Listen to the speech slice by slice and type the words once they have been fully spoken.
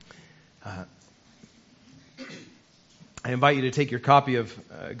I invite you to take your copy of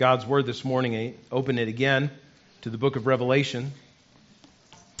God's Word this morning and open it again to the book of Revelation.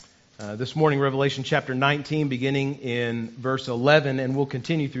 This morning, Revelation chapter 19, beginning in verse 11, and we'll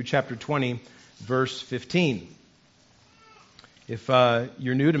continue through chapter 20, verse 15. If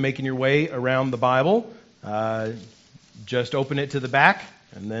you're new to making your way around the Bible, just open it to the back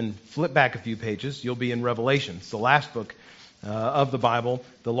and then flip back a few pages. You'll be in Revelation. It's the last book of the Bible.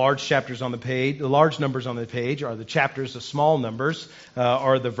 The large chapters on the page, the large numbers on the page are the chapters. The small numbers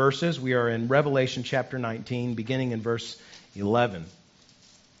are the verses. We are in Revelation chapter 19, beginning in verse 11.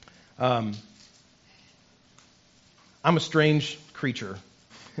 I'm a strange creature.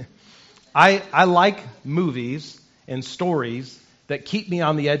 I like movies and stories that keep me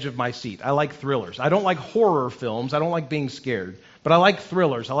on the edge of my seat. I like thrillers. I don't like horror films. I don't like being scared. But I like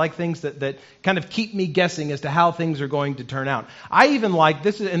thrillers. I like things that kind of keep me guessing as to how things are going to turn out. I even like,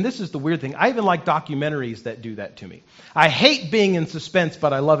 this is the weird thing, I even like documentaries that do that to me. I hate being in suspense,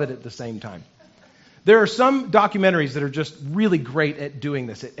 but I love it at the same time. There are some documentaries that are just really great at doing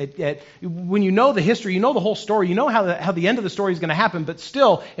this. When you know the history, you know the whole story, you know how the end of the story is going to happen, but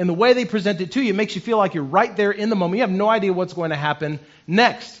still, in the way they present it to you, it makes you feel like you're right there in the moment. You have no idea what's going to happen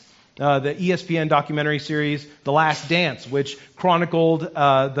next. The ESPN documentary series, The Last Dance, which chronicled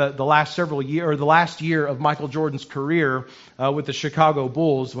the last year of Michael Jordan's career with the Chicago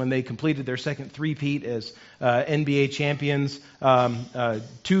Bulls when they completed their second three-peat as NBA champions.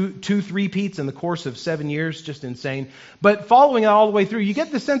 Two three-peats in the course of 7 years, just insane. But following it all the way through, you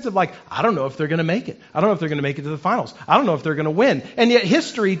get the sense of like, I don't know if they're going to make it. I don't know if they're going to make it to the finals. I don't know if they're going to win. And yet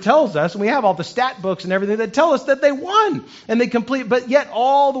history tells us, and we have all the stat books and everything that tell us that they won and they complete. But yet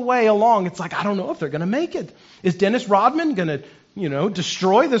all the way along, it's like, I don't know if they're going to make it. Is Dennis Rodman going to,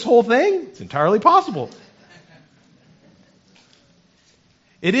 destroy this whole thing? It's entirely possible.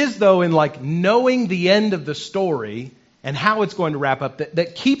 It is, though, in like knowing the end of the story and how it's going to wrap up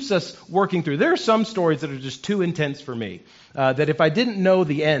that keeps us working through. There are some stories that are just too intense for me, that if I didn't know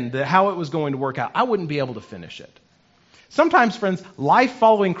the end, how it was going to work out, I wouldn't be able to finish it. Sometimes, friends, life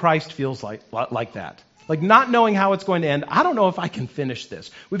following Christ feels like that. Like not knowing how it's going to end. I don't know if I can finish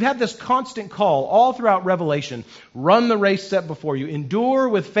this. We've had this constant call all throughout Revelation. Run the race set before you. Endure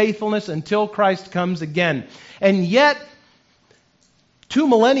with faithfulness until Christ comes again. And yet, 2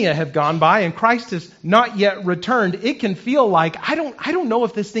 millennia have gone by and Christ has not yet returned. It can feel like, I don't know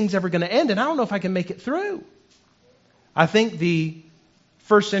if this thing's ever going to end, and I don't know if I can make it through. I think the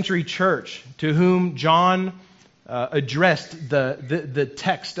first century church to whom John addressed the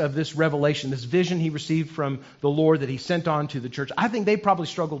text of this revelation, this vision he received from the Lord that he sent on to the church, I think they probably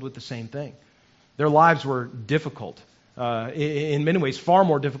struggled with the same thing. Their lives were difficult. In many ways, far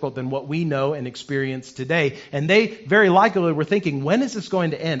more difficult than what we know and experience today. And they very likely were thinking, when is this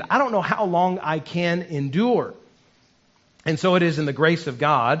going to end? I don't know how long I can endure. And so it is in the grace of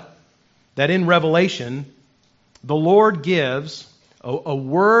God that in Revelation, the Lord gives a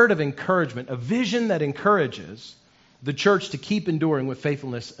word of encouragement, a vision that encourages the church to keep enduring with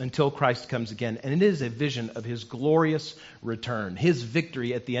faithfulness until Christ comes again. And it is a vision of His glorious return, His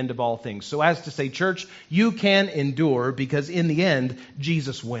victory at the end of all things. So as to say, church, you can endure because in the end,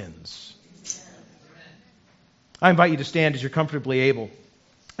 Jesus wins. I invite you to stand as you're comfortably able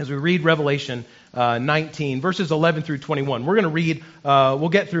as we read Revelation 19, verses 11 through 21. We're going to read, we'll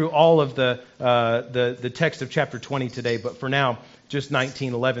get through all of the text of chapter 20 today, but for now, just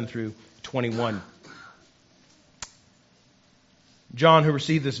 19, 11 through 21. John, who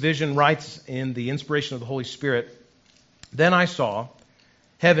received this vision, writes in the inspiration of the Holy Spirit, "Then I saw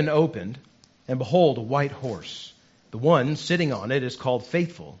heaven opened, and behold, a white horse. The one sitting on it is called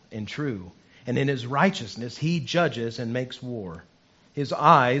Faithful and True, and in his righteousness he judges and makes war. His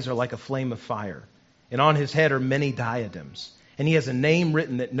eyes are like a flame of fire, and on his head are many diadems, and he has a name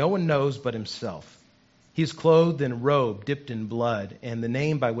written that no one knows but himself. He is clothed in a robe dipped in blood, and the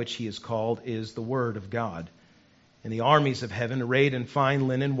name by which he is called is the Word of God. And the armies of heaven, arrayed in fine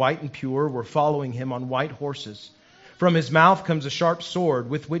linen, white and pure, were following him on white horses. From his mouth comes a sharp sword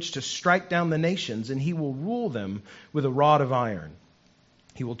with which to strike down the nations, and he will rule them with a rod of iron.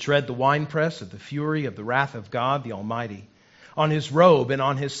 He will tread the winepress of the fury of the wrath of God the Almighty. On his robe and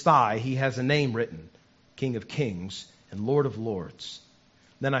on his thigh he has a name written, King of Kings and Lord of Lords.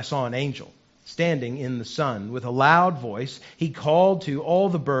 Then I saw an angel standing in the sun. With a loud voice, he called to all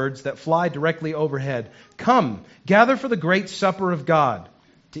the birds that fly directly overhead, "Come, gather for the great supper of God,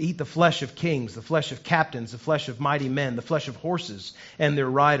 to eat the flesh of kings, the flesh of captains, the flesh of mighty men, the flesh of horses and their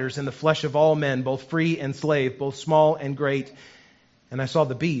riders, and the flesh of all men, both free and slave, both small and great. And I saw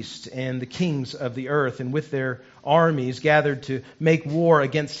the beast and the kings of the earth, and with their armies gathered to make war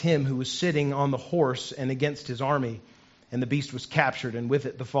against him who was sitting on the horse and against his army. And the beast was captured, and with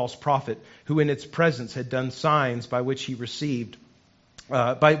it the false prophet, who in its presence had done signs by which he deceived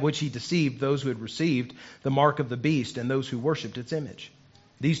those who had received the mark of the beast and those who worshipped its image.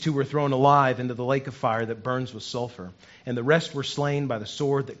 These two were thrown alive into the lake of fire that burns with sulfur, and the rest were slain by the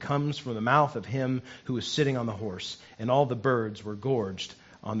sword that comes from the mouth of him who is sitting on the horse, and all the birds were gorged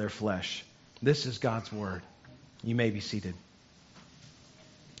on their flesh. This is God's word. You may be seated.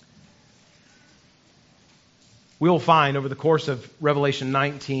 We will find over the course of Revelation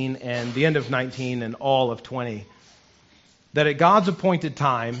 19 and the end of 19 and all of 20 that at God's appointed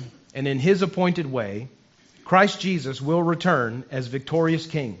time and in His appointed way, Christ Jesus will return as victorious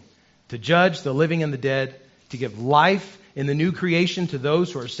King to judge the living and the dead, to give life in the new creation to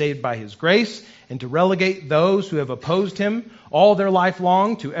those who are saved by His grace, and to relegate those who have opposed Him all their life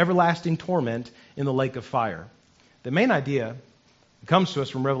long to everlasting torment in the lake of fire. The main idea that comes to us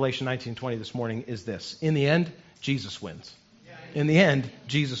from Revelation 19:20 this morning is this: in the end, Jesus wins. In the end,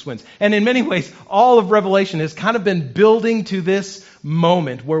 Jesus wins. And in many ways, all of Revelation has kind of been building to this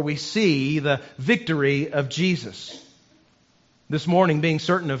moment where we see the victory of Jesus. This morning, being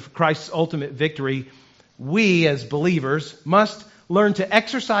certain of Christ's ultimate victory, we as believers must learn to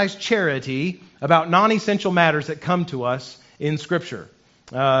exercise charity about non-essential matters that come to us in Scripture.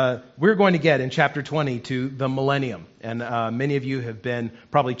 We're going to get in chapter 20 to the millennium. And many of you have been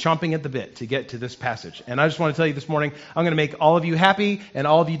probably chomping at the bit to get to this passage. And I just want to tell you this morning, I'm going to make all of you happy and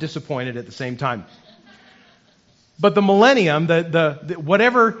all of you disappointed at the same time. But the millennium,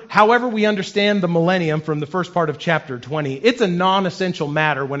 however we understand the millennium from the first part of chapter 20, it's a non-essential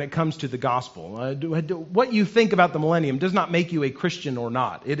matter when it comes to the gospel. What you think about the millennium does not make you a Christian or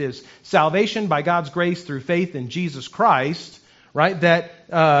not. It is salvation by God's grace through faith in Jesus Christ, right?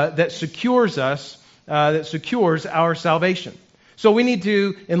 That secures us, that secures our salvation. So we need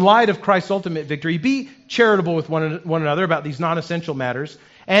to, in light of Christ's ultimate victory, be charitable with one another about these non-essential matters,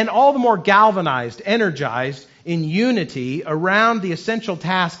 and all the more galvanized, energized in unity around the essential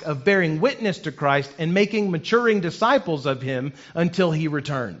task of bearing witness to Christ and making maturing disciples of Him until He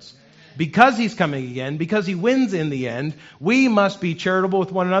returns. Because He's coming again, because He wins in the end, we must be charitable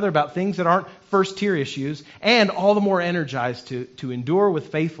with one another about things that aren't first-tier issues, and all the more energized to endure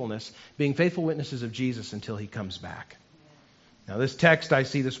with faithfulness, being faithful witnesses of Jesus until He comes back. Now, this text I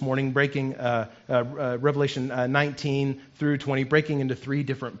see this morning breaking Revelation 19 through 20, breaking into three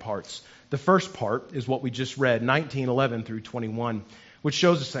different parts. The first part is what we just read, 19:11 through 21, which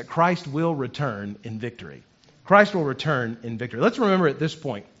shows us that Christ will return in victory. Christ will return in victory. Let's remember at this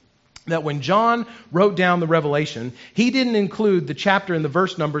point that when John wrote down the Revelation, he didn't include the chapter and the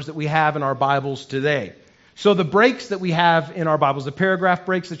verse numbers that we have in our Bibles today. So the breaks that we have in our Bibles, the paragraph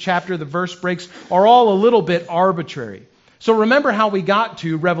breaks, the chapter, the verse breaks, are all a little bit arbitrary. So remember how we got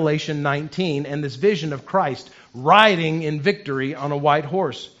to Revelation 19 and this vision of Christ riding in victory on a white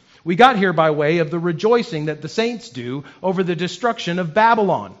horse. We got here by way of the rejoicing that the saints do over the destruction of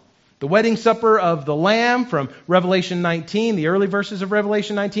Babylon. The wedding supper of the Lamb from Revelation 19, the early verses of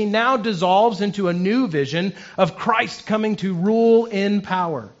Revelation 19, now dissolves into a new vision of Christ coming to rule in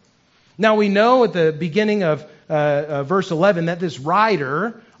power. Now we know at the beginning of verse 11 that this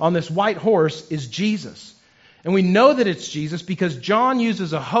rider on this white horse is Jesus. And we know that it's Jesus because John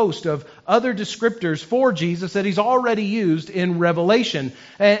uses a host of other descriptors for Jesus that he's already used in Revelation.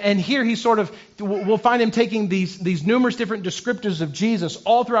 And here we'll find him taking these numerous different descriptors of Jesus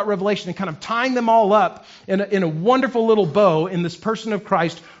all throughout Revelation and kind of tying them all up in a wonderful little bow in this person of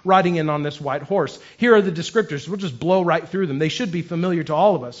Christ riding in on this white horse. Here are the descriptors. We'll just blow right through them. They should be familiar to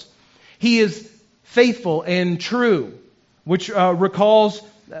all of us. He is faithful and true, which recalls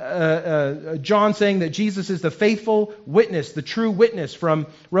John saying that Jesus is the faithful witness, the true witness from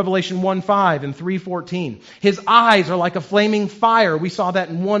Revelation 1:5 and 3:14. His eyes are like a flaming fire. We saw that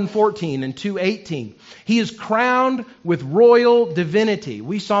in 1:14 and 2:18. He is crowned with royal divinity.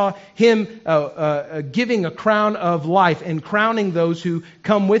 We saw him giving a crown of life and crowning those who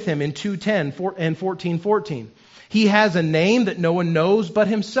come with him in 2:10 and 14:14. He has a name that no one knows but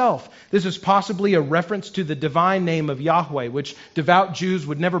himself. This is possibly a reference to the divine name of Yahweh, which devout Jews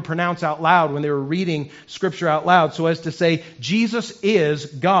would never pronounce out loud when they were reading Scripture out loud, so as to say, Jesus is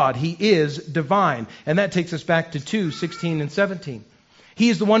God. He is divine. And that takes us back to 2:16 and 17. He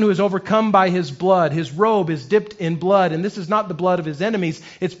is the one who is overcome by His blood. His robe is dipped in blood, and this is not the blood of His enemies.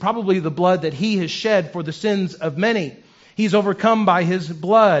 It's probably the blood that He has shed for the sins of many. He's overcome by his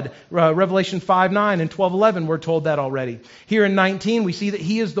blood. Revelation 5:9 and 12:11, we're told that already. Here in 19, we see that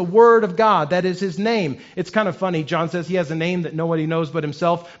he is the Word of God. That is his name. It's kind of funny. John says he has a name that nobody knows but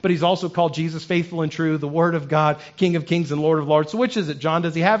himself, but he's also called Jesus, faithful and true, the Word of God, King of kings and Lord of lords. So which is it, John?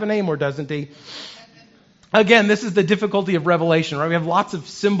 Does he have a name or doesn't he? Again, this is the difficulty of Revelation, right? We have lots of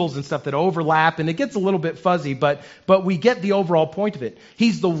symbols and stuff that overlap, and it gets a little bit fuzzy, but we get the overall point of it.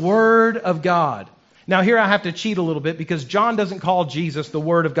 He's the Word of God. Now here I have to cheat a little bit because John doesn't call Jesus the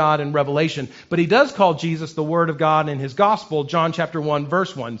Word of God in Revelation, but he does call Jesus the Word of God in his Gospel, John chapter 1,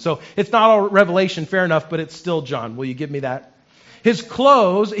 verse 1. So it's not all Revelation, fair enough, but it's still John. Will you give me that? His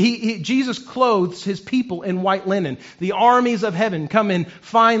clothes, Jesus clothes his people in white linen. The armies of heaven come in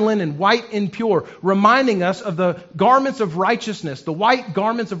fine linen, white and pure, reminding us of the garments of righteousness, the white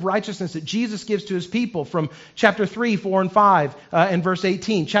garments of righteousness that Jesus gives to his people from chapter 3, 4, and 5, and verse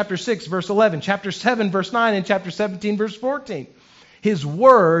 18, chapter 6, verse 11, chapter 7, verse 9, and chapter 17, verse 14. His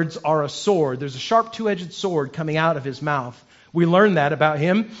words are a sword. There's a sharp two-edged sword coming out of his mouth. We learned that about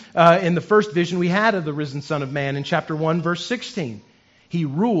him in the first vision we had of the risen Son of Man in chapter 1, verse 16. He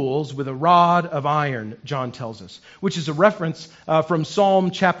rules with a rod of iron, John tells us, which is a reference from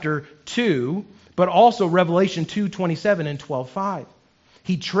Psalm chapter 2, but also Revelation 2:27 and 12:5.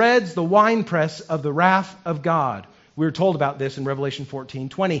 He treads the winepress of the wrath of God. We were told about this in Revelation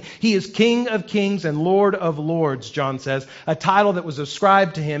 14:20. He is King of kings and Lord of lords, John says, a title that was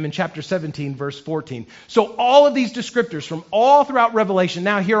ascribed to him in chapter 17, verse 14. So all of these descriptors from all throughout Revelation,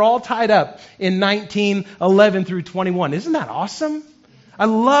 now here all tied up in 19:11 through 21. Isn't that awesome? I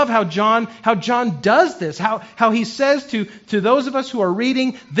love how John does this, how he says to those of us who are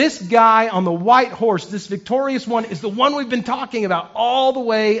reading, this guy on the white horse, this victorious one, is the one we've been talking about all the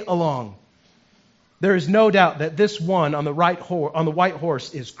way along. There is no doubt that this one on the white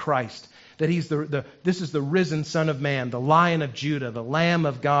horse is Christ. That he's this is the risen Son of Man, the Lion of Judah, the Lamb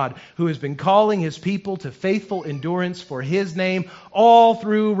of God, who has been calling his people to faithful endurance for his name all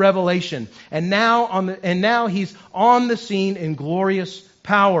through Revelation. And now he's on the scene in glorious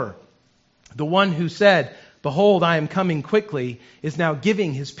power. The one who said, "Behold, I am coming quickly," is now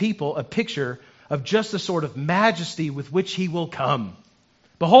giving his people a picture of just the sort of majesty with which he will come.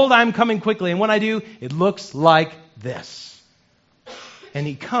 Behold, I am coming quickly, and when I do, it looks like this. And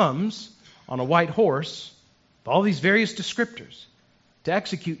he comes on a white horse with all these various descriptors to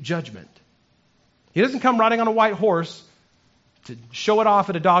execute judgment. He doesn't come riding on a white horse to show it off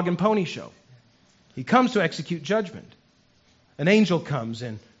at a dog and pony show. He comes to execute judgment. An angel comes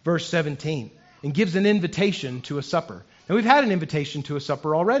in verse 17 and gives an invitation to a supper. And we've had an invitation to a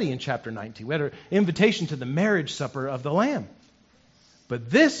supper already in chapter 19. We had an invitation to the marriage supper of the Lamb. But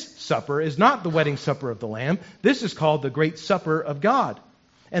this supper is not the wedding supper of the Lamb. This is called the great supper of God.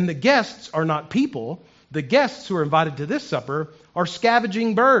 And the guests are not people. The guests who are invited to this supper are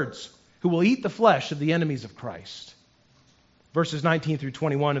scavenging birds who will eat the flesh of the enemies of Christ. Verses 19 through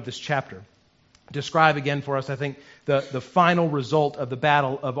 21 of this chapter describe again for us, I think, the final result of the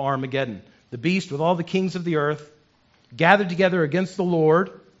battle of Armageddon. The beast with all the kings of the earth gathered together against the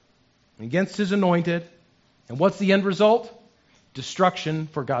Lord, against his anointed. And what's the end result? Destruction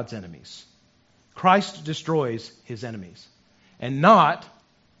for God's enemies. Christ destroys his enemies. And not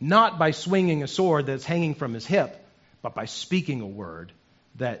by swinging a sword that's hanging from his hip, but by speaking a word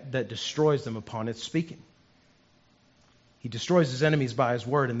that destroys them upon its speaking. He destroys his enemies by his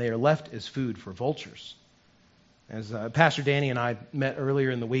word, and they are left as food for vultures. As Pastor Danny and I met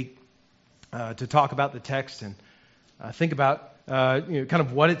earlier in the week to talk about the text and think about kind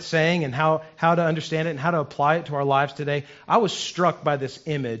of what it's saying and how to understand it and how to apply it to our lives today, I was struck by this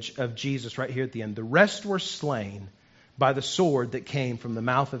image of Jesus right here at the end. The rest were slain by the sword that came from the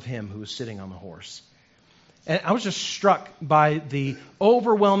mouth of him who was sitting on the horse. And I was just struck by the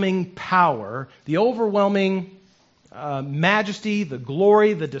overwhelming power, the overwhelming majesty, the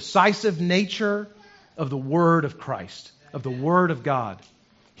glory, the decisive nature of the Word of Christ, of the Word of God.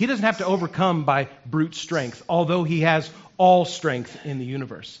 He doesn't have to overcome by brute strength, although he has all strength in the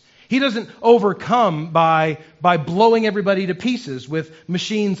universe. He doesn't overcome by blowing everybody to pieces with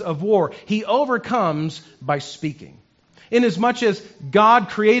machines of war. He overcomes by speaking. Inasmuch as God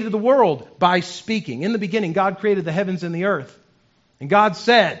created the world by speaking. In the beginning, God created the heavens and the earth. And God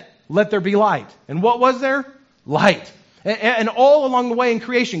said, "Let there be light." And what was there? Light. And all along the way in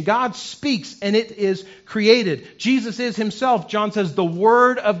creation, God speaks and it is created. Jesus is himself, John says, the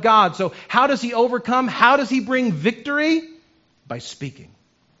Word of God. So how does he overcome? How does he bring victory? By speaking.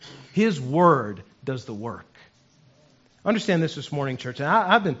 His Word does the work. Understand this morning, church. And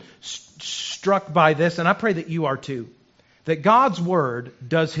I've been struck by this, and I pray that you are too. That God's Word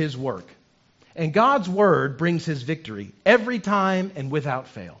does his work. And God's Word brings His victory every time and without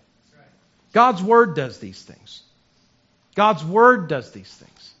fail. God's Word does these things. God's Word does these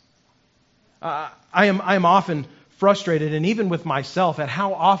things. I am often frustrated, and even with myself, at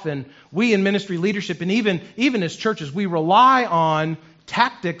how often we in ministry leadership and even as churches, we rely on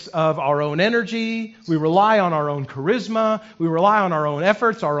tactics of our own energy, we rely on our own charisma, we rely on our own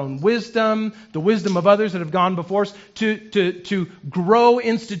efforts, our own wisdom, the wisdom of others that have gone before us to grow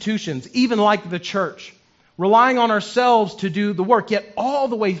institutions, even like the church. Relying on ourselves to do the work, yet all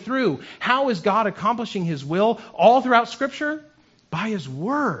the way through, how is God accomplishing His will all throughout Scripture? By His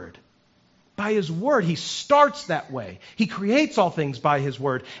Word. By His Word. He starts that way. He creates all things by His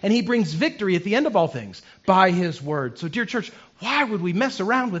Word. And He brings victory at the end of all things by His Word. So, dear church, why would we mess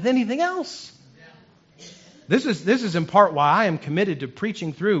around with anything else? This is in part why I am committed to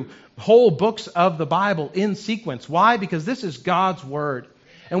preaching through whole books of the Bible in sequence. Why? Because this is God's Word.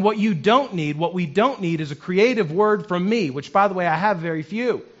 And what we don't need is a creative word from me, which, by the way, I have very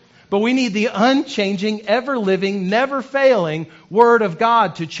few. But we need the unchanging, ever-living, never-failing Word of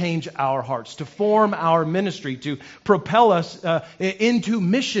God to change our hearts, to form our ministry, to propel us into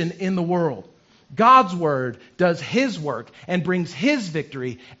mission in the world. God's Word does His work and brings His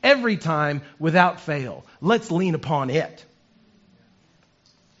victory every time without fail. Let's lean upon it.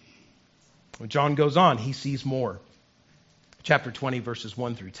 When John goes on, he sees more. Chapter 20, verses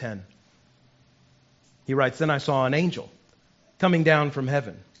 1 through 10. He writes, "Then I saw an angel coming down from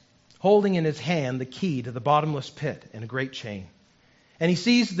heaven, holding in his hand the key to the bottomless pit and a great chain. And he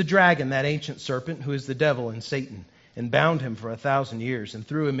seized the dragon, that ancient serpent, who is the devil and Satan, and bound him for 1,000 years, and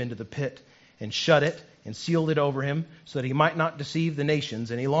threw him into the pit, and shut it, and sealed it over him, so that he might not deceive the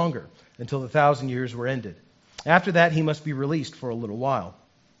nations any longer, until the 1,000 years were ended. After that he must be released for a little while.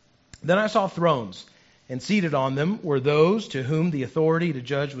 Then I saw thrones, and seated on them were those to whom the authority to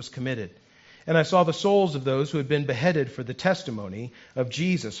judge was committed. And I saw the souls of those who had been beheaded for the testimony of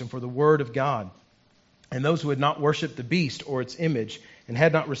Jesus and for the word of God, and those who had not worshipped the beast or its image, and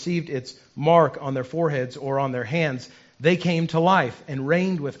had not received its mark on their foreheads or on their hands. They came to life and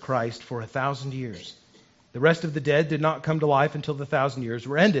reigned with Christ for 1,000 years. The rest of the dead did not come to life until the 1,000 years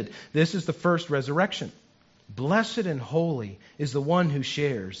were ended. This is the first resurrection. Blessed and holy is the one who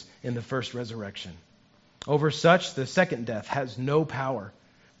shares in the first resurrection. Over such, the second death has no power,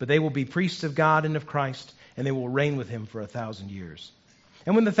 but they will be priests of God and of Christ, and they will reign with Him for 1,000 years.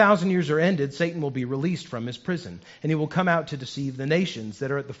 And when the 1,000 years are ended, Satan will be released from his prison, and he will come out to deceive the nations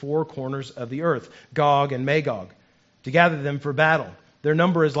that are at the four corners of the earth, Gog and Magog, to gather them for battle. Their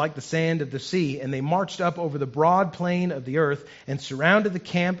number is like the sand of the sea, and they marched up over the broad plain of the earth and surrounded the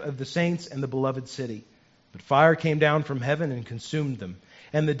camp of the saints and the beloved city. But fire came down from heaven and consumed them.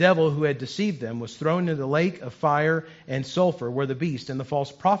 And the devil who had deceived them was thrown into the lake of fire and sulfur, where the beast and the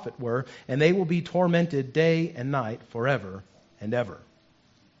false prophet were, and they will be tormented day and night forever and ever."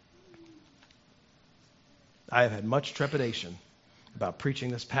 I have had much trepidation about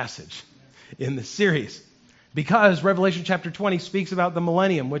preaching this passage in this series, because Revelation chapter 20 speaks about the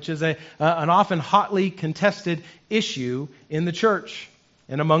millennium, which is an often hotly contested issue in the church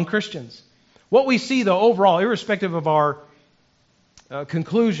and among Christians. What we see, though, overall, irrespective of our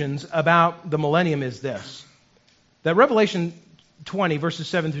conclusions about the millennium, is this: that Revelation 20 verses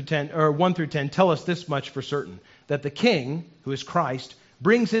 7 through 10 or 1 through 10 tell us this much for certain, that the King, who is Christ,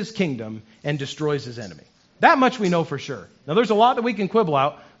 brings His kingdom and destroys His enemy. That much we know for sure. Now, there's a lot that we can quibble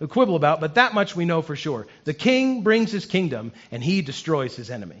about, but that much we know for sure. The King brings His kingdom and He destroys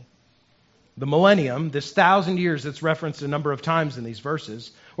His enemy. The millennium, this 1,000 years that's referenced a number of times in these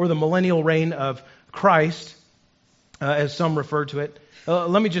verses, or the millennial reign of Christ, as some refer to it.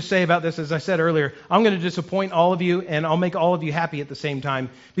 Let me just say about this, as I said earlier, I'm going to disappoint all of you, and I'll make all of you happy at the same time,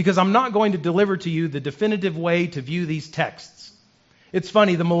 because I'm not going to deliver to you the definitive way to view these texts. It's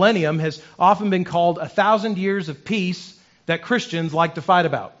funny, the millennium has often been called 1,000 years of peace that Christians like to fight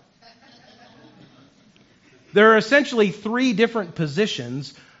about. There are essentially three different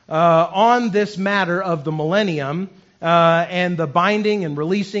positions on this matter of the millennium and the binding and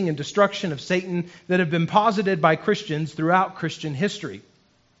releasing and destruction of Satan that have been posited by Christians throughout Christian history.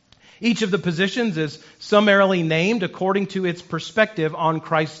 Each of the positions is summarily named according to its perspective on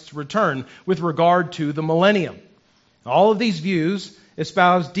Christ's return with regard to the millennium. All of these views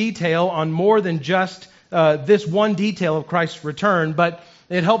espouse detail on more than just this one detail of Christ's return, but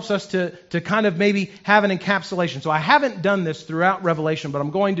it helps us to kind of maybe have an encapsulation. So I haven't done this throughout Revelation, but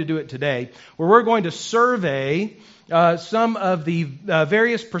I'm going to do it today, where we're going to survey some of the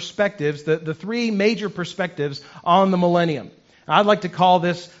various perspectives, the three major perspectives on the millennium. I'd like to call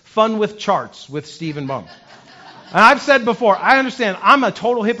this Fun with Charts with Stephen Bum. And I've said before, I understand I'm a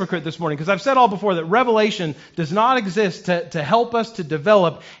total hypocrite this morning because I've said all before that Revelation does not exist to help us to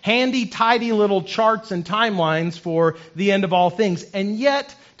develop handy, tidy little charts and timelines for the end of all things. And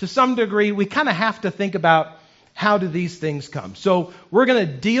yet, to some degree, we kind of have to think about how do these things come. So we're going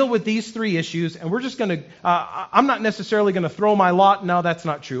to deal with these three issues, and we're just going to, I'm not necessarily going to throw my lot. No, that's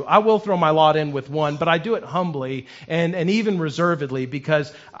not true. I will throw my lot in with one, but I do it humbly and even reservedly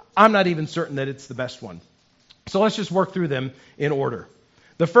because I'm not even certain that it's the best one. So let's just work through them in order.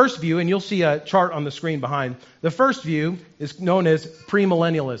 The first view, and you'll see a chart on the screen behind, the first view is known as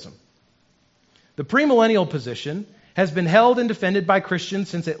premillennialism. The premillennial position has been held and defended by Christians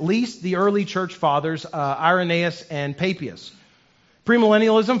since at least the early church fathers, Irenaeus and Papias.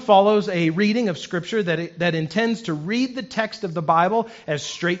 Premillennialism follows a reading of Scripture that intends to read the text of the Bible as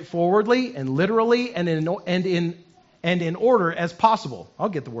straightforwardly and literally and in order as possible. I'll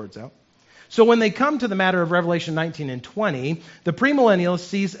get the words out. So when they come to the matter of Revelation 19 and 20, the premillennialist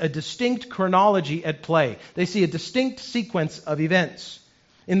sees a distinct chronology at play. They see a distinct sequence of events.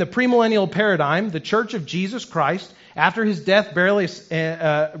 In the premillennial paradigm, the Church of Jesus Christ, after his death, burial,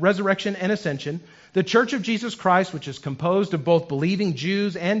 resurrection, and ascension, the Church of Jesus Christ, which is composed of both believing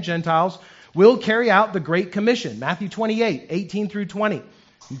Jews and Gentiles, will carry out the Great Commission, Matthew 28, 18 through 20.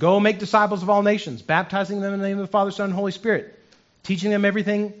 Go make disciples of all nations, baptizing them in the name of the Father, Son, and Holy Spirit, teaching them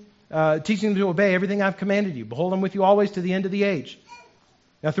to obey everything I've commanded you. Behold, I'm with you always to the end of the age.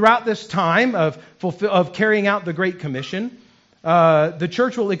 Now, throughout this time of carrying out the Great Commission, the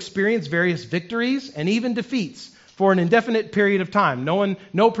church will experience various victories and even defeats for an indefinite period of time. No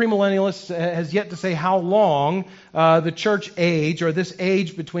premillennialist has yet to say how long the church age, or this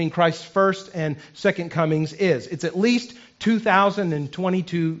age between Christ's first and second comings, is. It's at least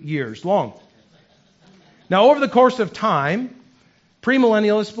 2,022 years long. Now, over the course of time,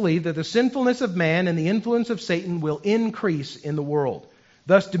 premillennialists believe that the sinfulness of man and the influence of Satan will increase in the world,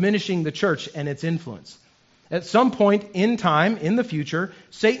 thus diminishing the church and its influence. At some point in time, in the future,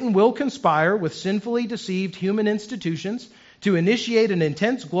 Satan will conspire with sinfully deceived human institutions to initiate an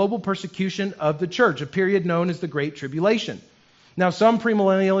intense global persecution of the church, a period known as the Great Tribulation. Now, some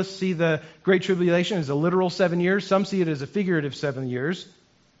premillennialists see the Great Tribulation as a literal 7 years. Some see it as a figurative 7 years.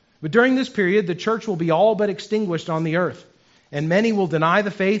 But during this period, the church will be all but extinguished on the earth. And many will deny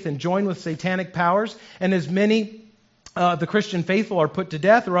the faith and join with satanic powers. And as many, the Christian faithful, are put to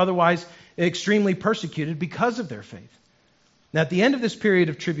death or otherwise extremely persecuted because of their faith. Now, at the end of this period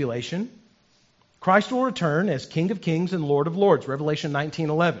of tribulation, Christ will return as King of Kings and Lord of Lords, Revelation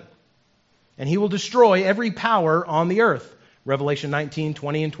 19:11. And he will destroy every power on the earth, Revelation 19,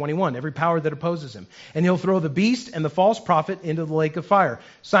 20, and 21, every power that opposes him. And he'll throw the beast and the false prophet into the lake of fire.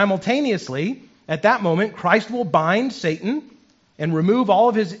 Simultaneously, at that moment, Christ will bind Satan and remove all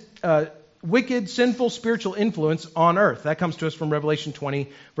of his wicked, sinful spiritual influence on earth. That comes to us from Revelation 20,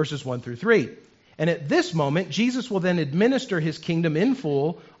 verses 1 through 3. And at this moment, Jesus will then administer his kingdom in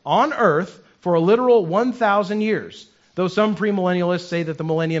full on earth for a literal 1,000 years. Though some premillennialists say that the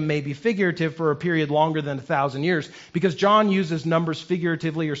millennium may be figurative for a period longer than 1,000 years, because John uses numbers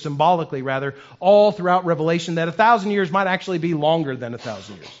figuratively, or symbolically rather, all throughout Revelation, that 1,000 years might actually be longer than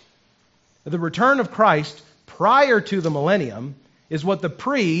 1,000 years. The return of Christ prior to the millennium is what the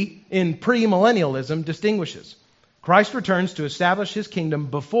premillennialism distinguishes. Christ returns to establish his kingdom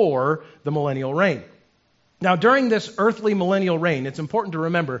before the millennial reign. Now, during this earthly millennial reign, it's important to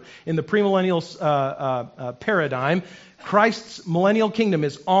remember, in the premillennial paradigm, Christ's millennial kingdom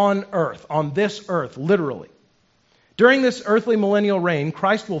is on earth, on this earth, literally. During this earthly millennial reign,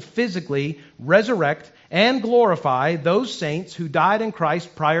 Christ will physically resurrect and glorify those saints who died in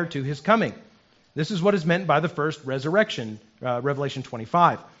Christ prior to his coming. This is what is meant by the first resurrection, Revelation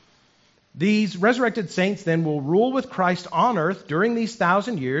 25. These resurrected saints then will rule with Christ on earth during these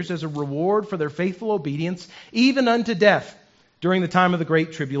 1,000 years as a reward for their faithful obedience, even unto death, during the time of the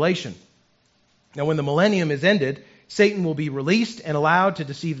Great Tribulation. Now, when the millennium is ended, Satan will be released and allowed to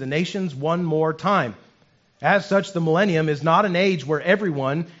deceive the nations one more time. As such, the millennium is not an age where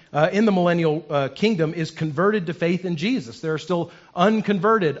everyone in the millennial kingdom is converted to faith in Jesus. There are still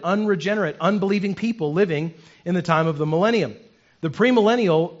unconverted, unregenerate, unbelieving people living in the time of the millennium. The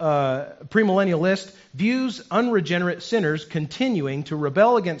premillennialist views unregenerate sinners continuing to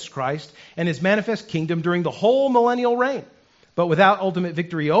rebel against Christ and his manifest kingdom during the whole millennial reign, but without ultimate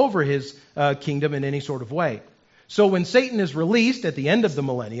victory over his kingdom in any sort of way. So when Satan is released at the end of the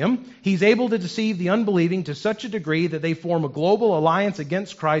millennium, he's able to deceive the unbelieving to such a degree that they form a global alliance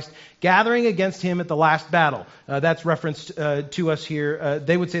against Christ, gathering against him at the last battle. That's referenced to us here.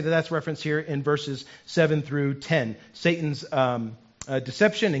 They would say that that's referenced here in verses 7 through 10. Satan's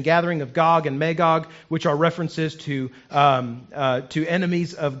deception and gathering of Gog and Magog, which are references to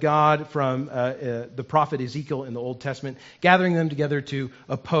enemies of God from the prophet Ezekiel in the Old Testament, gathering them together to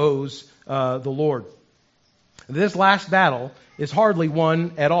oppose the Lord. This last battle is hardly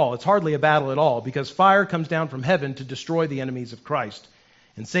one at all. It's hardly a battle at all, because fire comes down from heaven to destroy the enemies of Christ.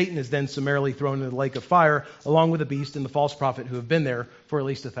 And Satan is then summarily thrown into the lake of fire, along with the beast and the false prophet who have been there for at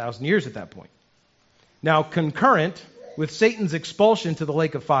least 1,000 years at that point. Now, concurrent with Satan's expulsion to the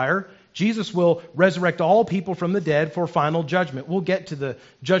lake of fire, Jesus will resurrect all people from the dead for final judgment. We'll get to the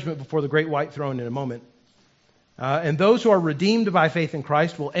judgment before the great white throne in a moment. And those who are redeemed by faith in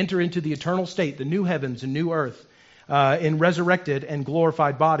Christ will enter into the eternal state, the new heavens and new earth, in resurrected and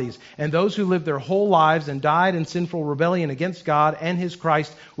glorified bodies. And those who lived their whole lives and died in sinful rebellion against God and His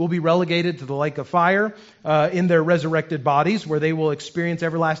Christ will be relegated to the lake of fire in their resurrected bodies, where they will experience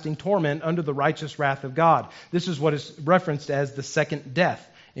everlasting torment under the righteous wrath of God. This is what is referenced as the second death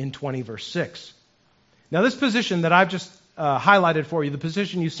in 20 verse 6. Now, this position that I've just highlighted for you, the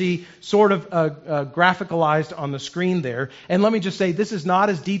position you see sort of graphicalized on the screen there. And let me just say, this is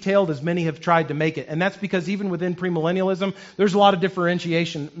not as detailed as many have tried to make it. And that's because even within premillennialism, there's a lot of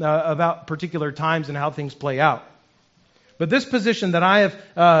differentiation about particular times and how things play out. But this position that I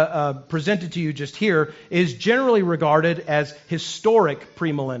have presented to you just here is generally regarded as historic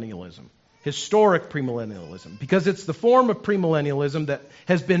premillennialism. Historic premillennialism, because it's the form of premillennialism that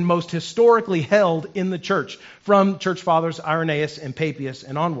has been most historically held in the church, from church fathers Irenaeus and Papias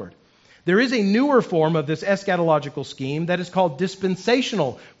and onward. There is a newer form of this eschatological scheme that is called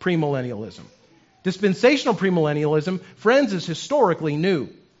dispensational premillennialism. Dispensational premillennialism, friends, is historically new.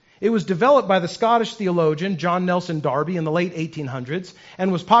 It was developed by the Scottish theologian John Nelson Darby in the late 1800s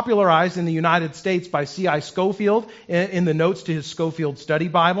and was popularized in the United States by C.I. Scofield in the notes to his Scofield Study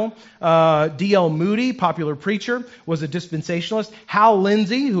Bible. D.L. Moody, popular preacher, was a dispensationalist. Hal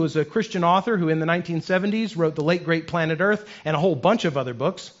Lindsey, who was a Christian author who in the 1970s wrote The Late Great Planet Earth and a whole bunch of other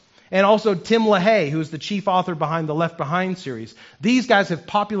books. And also Tim LaHaye, who is the chief author behind the Left Behind series. These guys have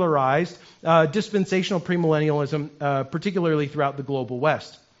popularized dispensational premillennialism, particularly throughout the global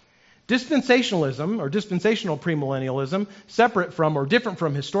West. Dispensationalism, or dispensational premillennialism, separate from or different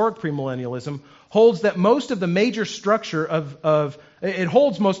from historic premillennialism, holds that most of the major structure of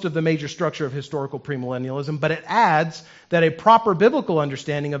historical premillennialism, but it adds that a proper biblical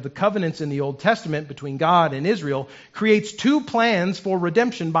understanding of the covenants in the Old Testament between God and Israel creates two plans for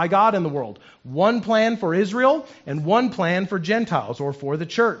redemption by God in the world. One plan for Israel and one plan for Gentiles, or for the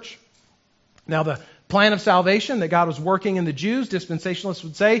church. Now, the plan of salvation that God was working in the Jews, dispensationalists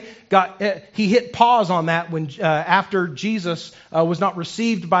would say, He hit pause on that when after Jesus was not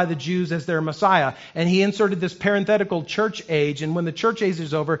received by the Jews as their Messiah. And He inserted this parenthetical church age. And when the church age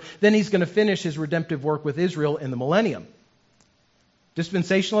is over, then He's going to finish His redemptive work with Israel in the millennium.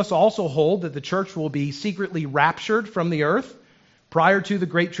 Dispensationalists also hold that the church will be secretly raptured from the earth prior to the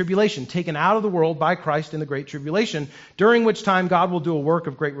Great Tribulation, taken out of the world by Christ in the Great Tribulation, during which time God will do a work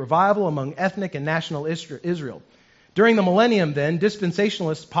of great revival among ethnic and national Israel. During the millennium, then,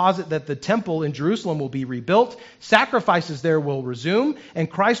 dispensationalists posit that the temple in Jerusalem will be rebuilt, sacrifices there will resume,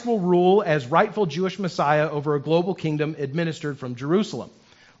 and Christ will rule as rightful Jewish Messiah over a global kingdom administered from Jerusalem.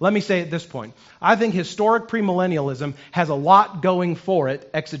 Let me say at this point, I think historic premillennialism has a lot going for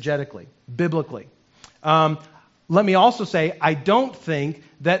it exegetically, biblically. Let me also say, I don't think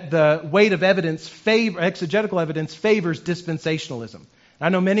that the weight of exegetical evidence favors dispensationalism. I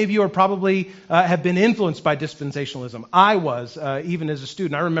know many of you are probably have been influenced by dispensationalism. I was, even as a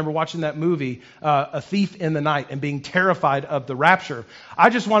student. I remember watching that movie, A Thief in the Night, and being terrified of the rapture. I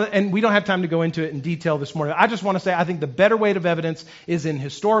just want to, and we don't have time to go into it in detail this morning. I just want to say I think the better weight of evidence is in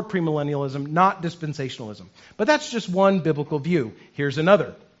historic premillennialism, not dispensationalism. But that's just one biblical view. Here's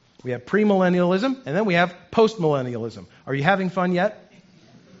another. We have premillennialism, and then we have postmillennialism. Are you having fun yet?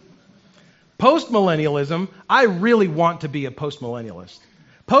 Postmillennialism, I really want to be a postmillennialist.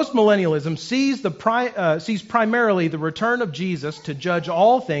 Postmillennialism sees primarily the return of Jesus to judge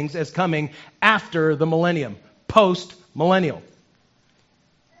all things as coming after the millennium, post-millennial.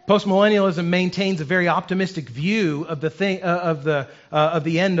 Postmillennialism maintains a very optimistic view of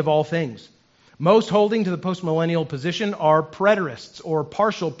the end of all things. Most holding to the postmillennial position are preterists or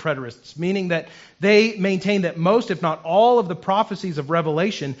partial preterists, meaning that they maintain that most, if not all, of the prophecies of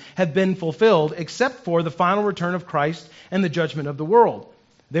Revelation have been fulfilled except for the final return of Christ and the judgment of the world.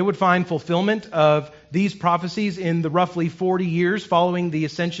 They would find fulfillment of these prophecies in the roughly 40 years following the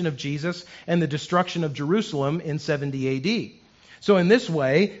ascension of Jesus and the destruction of Jerusalem in 70 AD. So in this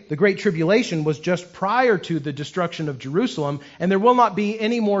way, the Great Tribulation was just prior to the destruction of Jerusalem, and there will not be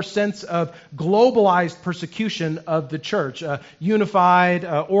any more sense of globalized persecution of the church, unified,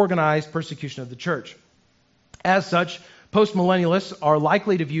 organized persecution of the church. As such, postmillennialists are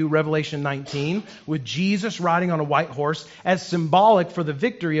likely to view Revelation 19, with Jesus riding on a white horse, as symbolic for the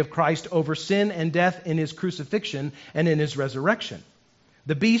victory of Christ over sin and death in his crucifixion and in his resurrection.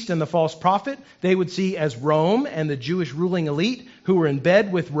 The beast and the false prophet, they would see as Rome and the Jewish ruling elite who were in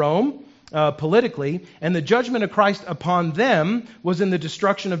bed with Rome politically, and the judgment of Christ upon them was in the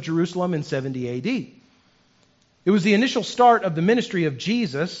destruction of Jerusalem in 70 A.D. It was the initial start of the ministry of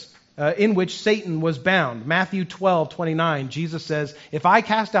Jesus in which Satan was bound. Matthew 12:29, Jesus says, if I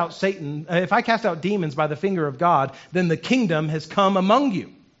cast out demons by the finger of God, then the kingdom has come among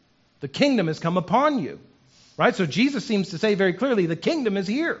you. The kingdom has come upon you. Right? So Jesus seems to say very clearly, the kingdom is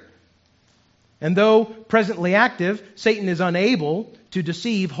here. And though presently active, Satan is unable to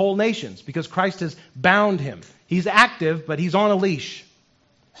deceive whole nations because Christ has bound him. He's active, but he's on a leash.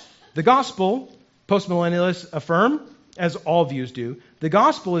 The gospel, postmillennialists affirm, as all views do, the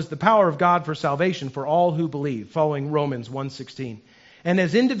gospel is the power of God for salvation for all who believe, following Romans 1:16. And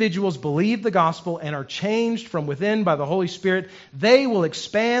as individuals believe the gospel and are changed from within by the Holy Spirit, they will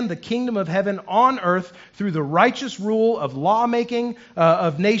expand the kingdom of heaven on earth through the righteous rule of lawmaking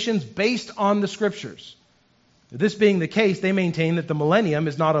of nations based on the Scriptures. This being the case, they maintain that the millennium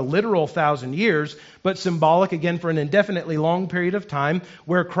is not a literal 1,000 years, but symbolic again for an indefinitely long period of time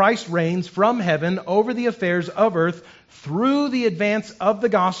where Christ reigns from heaven over the affairs of earth through the advance of the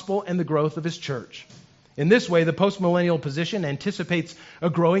gospel and the growth of his church. In this way, the postmillennial position anticipates a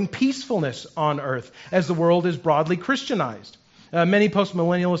growing peacefulness on earth as the world is broadly Christianized. Many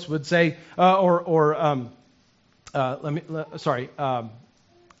postmillennialists would say,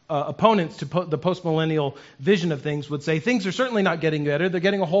 opponents to the postmillennial vision of things would say, things are certainly not getting better, they're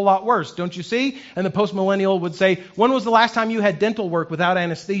getting a whole lot worse, don't you see? And the postmillennial would say, when was the last time you had dental work without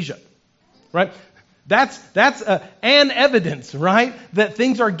anesthesia? Right? That's an evidence, right, that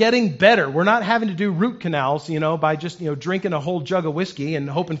things are getting better. We're not having to do root canals, by just, drinking a whole jug of whiskey and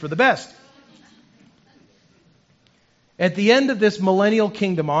hoping for the best. At the end of this millennial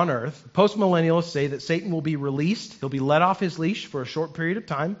kingdom on earth, postmillennialists say that Satan will be released. He'll be let off his leash for a short period of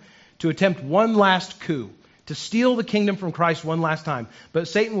time to attempt one last coup, to steal the kingdom from Christ one last time. But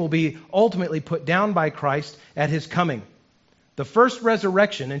Satan will be ultimately put down by Christ at his coming. The first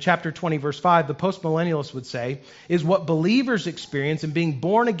resurrection in chapter 20, verse 5, the postmillennialists would say, is what believers experience in being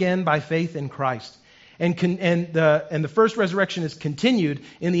born again by faith in Christ. And the first resurrection is continued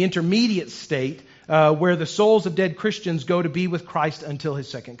in the intermediate state where the souls of dead Christians go to be with Christ until his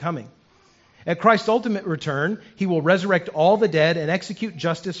second coming. At Christ's ultimate return, he will resurrect all the dead and execute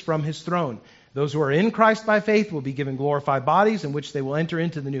justice from his throne. Those who are in Christ by faith will be given glorified bodies in which they will enter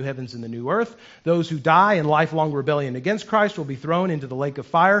into the new heavens and the new earth. Those who die in lifelong rebellion against Christ will be thrown into the lake of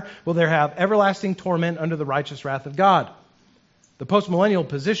fire, will there have everlasting torment under the righteous wrath of God. The postmillennial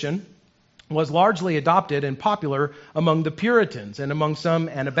position was largely adopted and popular among the Puritans and among some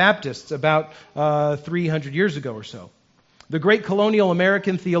Anabaptists about 300 years ago or so. The great colonial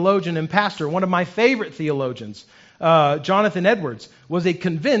American theologian and pastor, one of my favorite theologians, Jonathan Edwards, was a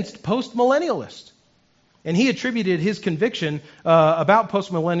convinced postmillennialist. And he attributed his conviction about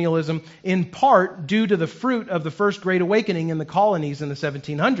postmillennialism in part due to the fruit of the first Great Awakening in the colonies in the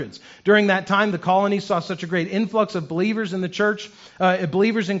 1700s. During that time, the colonies saw such a great influx of believers in the church,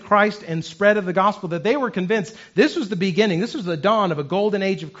 believers in Christ, and spread of the gospel that they were convinced this was the beginning, this was the dawn of a golden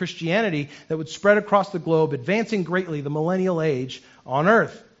age of Christianity that would spread across the globe, advancing greatly the millennial age on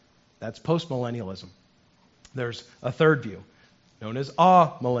earth. That's postmillennialism. There's a third view, known as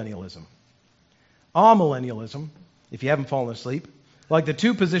amillennialism. Amillennialism, if you haven't fallen asleep, like the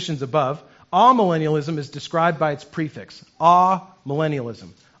two positions above, amillennialism is described by its prefix,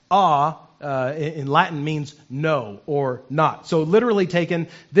 amillennialism. In Latin means no or not. So literally taken,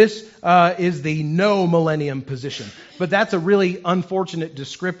 this is the no millennium position. But that's a really unfortunate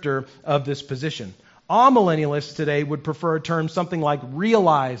descriptor of this position. Amillennialists today would prefer a term something like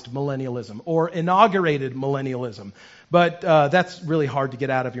realized millennialism or inaugurated millennialism. But that's really hard to get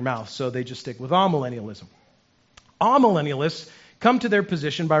out of your mouth, so they just stick with amillennialism. Amillennialists come to their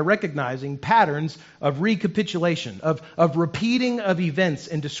position by recognizing patterns of recapitulation, of repeating of events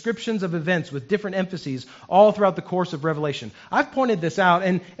and descriptions of events with different emphases all throughout the course of Revelation. I've pointed this out,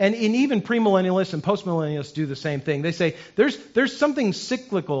 and even premillennialists and postmillennialists do the same thing. They say there's something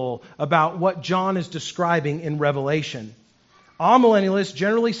cyclical about what John is describing in Revelation. Amillennialists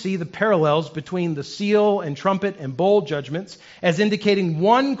generally see the parallels between the seal and trumpet and bowl judgments as indicating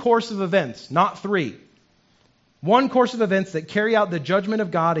one course of events, not three. One course of events that carry out the judgment of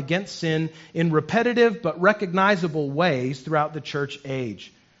God against sin in repetitive but recognizable ways throughout the church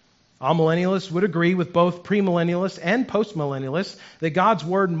age. Amillennialists would agree with both premillennialists and postmillennialists that God's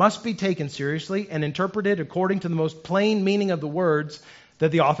word must be taken seriously and interpreted according to the most plain meaning of the words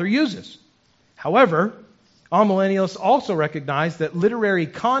that the author uses. However, amillennialists also recognize that literary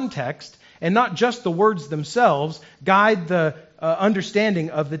context and not just the words themselves guide the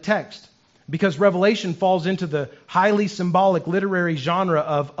understanding of the text. Because Revelation falls into the highly symbolic literary genre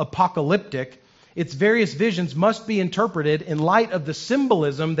of apocalyptic, its various visions must be interpreted in light of the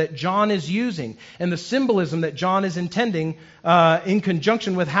symbolism that John is using and the symbolism that John is intending in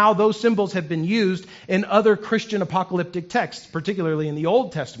conjunction with how those symbols have been used in other Christian apocalyptic texts, particularly in the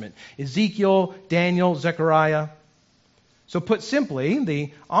Old Testament, Ezekiel, Daniel, Zechariah. So put simply,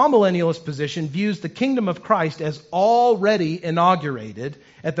 the amillennialist position views the kingdom of Christ as already inaugurated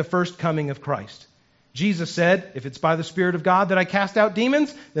at the first coming of Christ. Jesus said, if it's by the Spirit of God that I cast out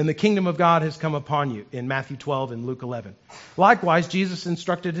demons, then the kingdom of God has come upon you, in Matthew 12 and Luke 11. Likewise, Jesus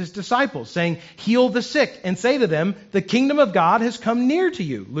instructed his disciples, saying, heal the sick and say to them, the kingdom of God has come near to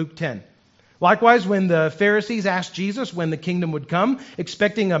you, Luke 10. Likewise, when the Pharisees asked Jesus when the kingdom would come,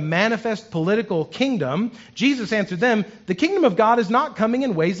 expecting a manifest political kingdom, Jesus answered them, the kingdom of God is not coming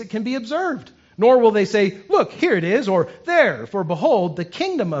in ways that can be observed. Nor will they say, look, here it is, or there, for behold, the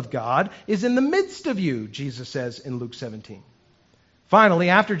kingdom of God is in the midst of you, Jesus says in Luke 17. Finally,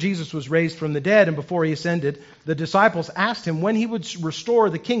 after Jesus was raised from the dead and before he ascended, the disciples asked him when he would restore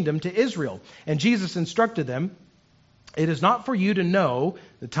the kingdom to Israel. And Jesus instructed them, it is not for you to know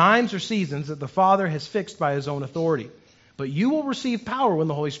the times or seasons that the Father has fixed by his own authority. But you will receive power when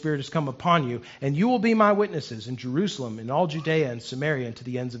the Holy Spirit has come upon you, and you will be my witnesses in Jerusalem, in all Judea and Samaria, and to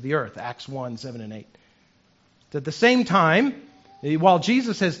the ends of the earth. Acts 1, 7 and 8. At the same time, while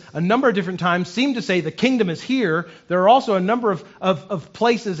Jesus has a number of different times seemed to say the kingdom is here, there are also a number of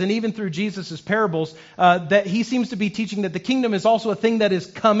places, and even through Jesus' parables, that he seems to be teaching that the kingdom is also a thing that is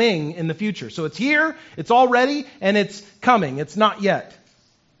coming in the future. So it's here, it's already, and it's coming. It's not yet.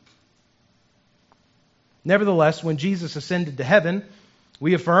 Nevertheless, when Jesus ascended to heaven,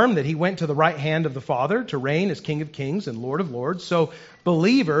 we affirm that he went to the right hand of the Father to reign as King of Kings and Lord of Lords. So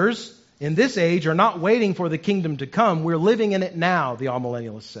believers in this age are not waiting for the kingdom to come. We're living in it now, the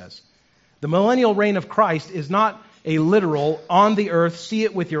amillennialist says. The millennial reign of Christ is not a literal, on the earth, see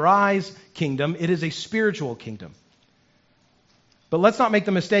it with your eyes kingdom. It is a spiritual kingdom. But let's not make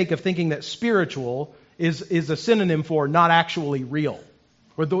the mistake of thinking that spiritual is a synonym for not actually real.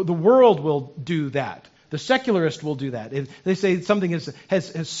 Or the world will do that. The secularist will do that. If they say something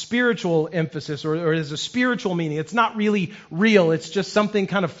has spiritual emphasis or has a spiritual meaning, it's not really real. It's just something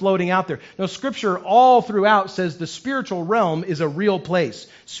kind of floating out there. No, Scripture all throughout says the spiritual realm is a real place.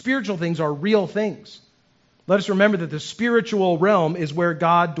 Spiritual things are real things. Let us remember that the spiritual realm is where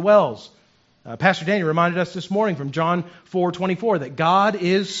God dwells. Pastor Daniel reminded us this morning from John 4:24 that God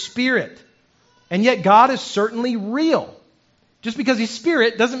is spirit. And yet God is certainly real. Just because he's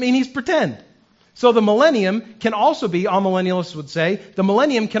spirit doesn't mean he's pretend. So the millennium can also be, amillennialists would say, the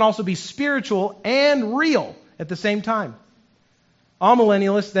millennium can also be spiritual and real at the same time.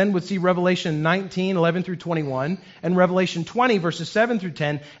 Amillennialists then would see Revelation 19, 11 through 21, and Revelation 20, verses 7 through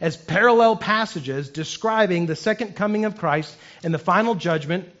 10, as parallel passages describing the second coming of Christ and the final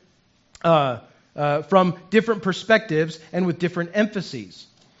judgment from different perspectives and with different emphases.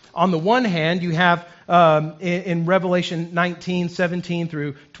 On the one hand, you have in Revelation 19, 17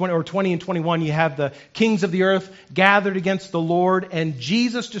 through 20, or 20 and 21, you have the kings of the earth gathered against the Lord, and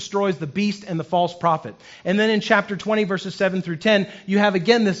Jesus destroys the beast and the false prophet. And then in chapter 20, verses 7 through 10, you have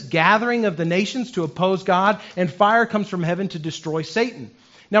again this gathering of the nations to oppose God, and fire comes from heaven to destroy Satan.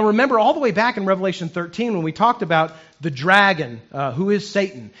 Now remember, all the way back in Revelation 13, when we talked about the dragon, who is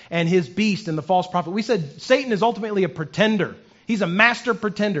Satan, and his beast and the false prophet, we said Satan is ultimately a pretender. He's a master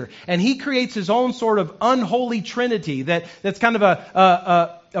pretender, and he creates his own sort of unholy trinity that's kind of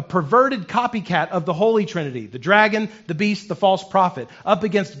a perverted copycat of the Holy Trinity, the dragon, the beast, the false prophet, up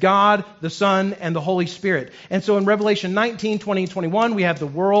against God, the Son, and the Holy Spirit. And so in Revelation 19, 20, and 21, we have the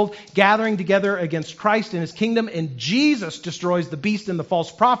world gathering together against Christ and his kingdom, and Jesus destroys the beast and the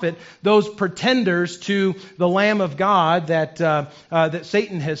false prophet, those pretenders to the Lamb of God that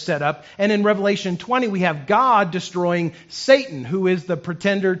Satan has set up. And in Revelation 20, we have God destroying Satan, who is the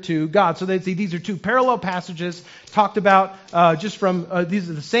pretender to God. So these are two parallel passages talked about just from, these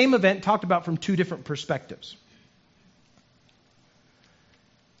are the same event talked about from two different perspectives.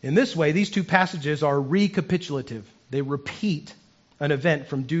 In this way, these two passages are recapitulative. They repeat an event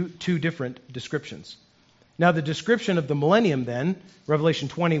from two different descriptions. Now, the description of the millennium then, Revelation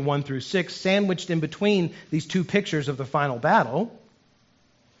 21 through 6, sandwiched in between these two pictures of the final battle,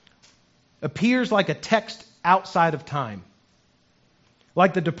 appears like a text outside of time.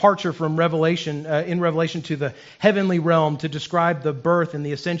 Like the departure from Revelation, in Revelation to the heavenly realm to describe the birth and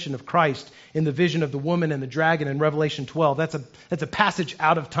the ascension of Christ in the vision of the woman and the dragon in Revelation 12. That's a passage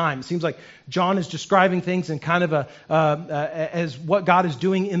out of time. It seems like John is describing things in kind of as what God is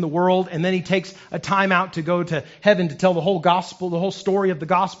doing in the world, and then he takes a time out to go to heaven to tell the whole gospel, the whole story of the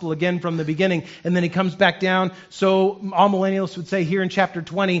gospel again from the beginning, and then he comes back down. So amillennialists would say here in chapter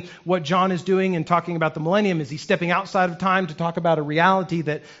 20, what John is doing in talking about the millennium is he's stepping outside of time to talk about a reality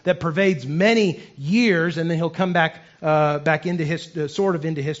that pervades many years, and then he'll come back into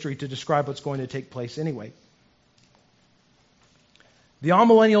into history to describe what's going to take place anyway. The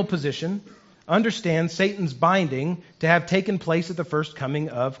amillennial position understands Satan's binding to have taken place at the first coming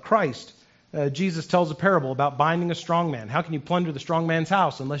of Christ. Jesus tells a parable about binding a strong man. How can you plunder the strong man's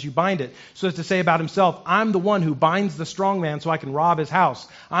house unless you bind it? So as to say about himself, I'm the one who binds the strong man so I can rob his house.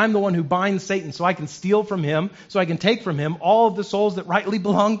 I'm the one who binds Satan so I can steal from him, so I can take from him all of the souls that rightly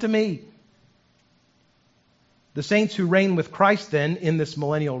belong to me. The saints who reign with Christ then in this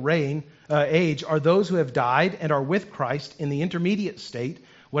millennial age are those who have died and are with Christ in the intermediate state,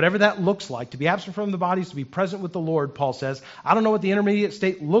 whatever that looks like. To be absent from the bodies, to be present with the Lord, Paul says. I don't know what the intermediate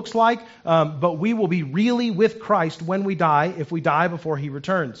state looks like, but we will be really with Christ when we die, if we die before he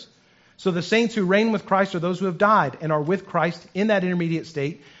returns. So the saints who reign with Christ are those who have died and are with Christ in that intermediate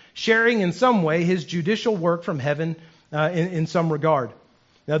state, sharing in some way his judicial work from heaven in some regard.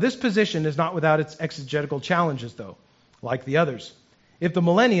 Now, this position is not without its exegetical challenges, though, like the others. If the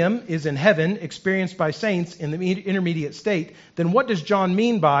millennium is in heaven, experienced by saints in the intermediate state, then what does John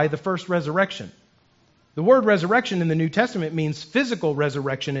mean by the first resurrection? The word resurrection in the New Testament means physical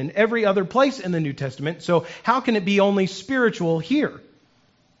resurrection in every other place in the New Testament, so how can it be only spiritual here?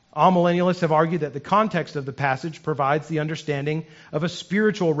 Amillennialists have argued that the context of the passage provides the understanding of a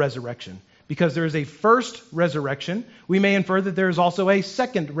spiritual resurrection. Because there is a first resurrection, we may infer that there is also a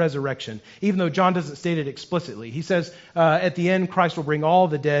second resurrection, even though John doesn't state it explicitly. He says at the end, Christ will bring all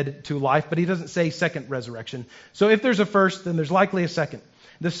the dead to life, but he doesn't say second resurrection. So if there's a first, then there's likely a second.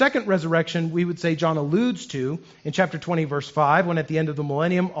 The second resurrection, we would say John alludes to in chapter 20, verse 5, when at the end of the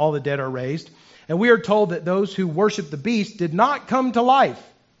millennium, all the dead are raised. And we are told that those who worship the beast did not come to life,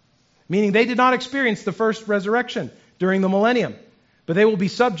 meaning they did not experience the first resurrection during the millennium. But they will be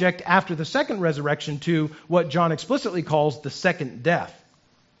subject after the second resurrection to what John explicitly calls the second death.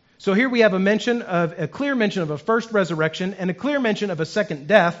 So here we have a clear mention of a first resurrection and a clear mention of a second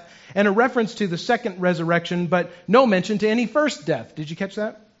death and a reference to the second resurrection, but no mention to any first death. Did you catch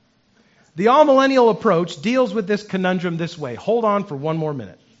that? The amillennial approach deals with this conundrum this way. Hold on for one more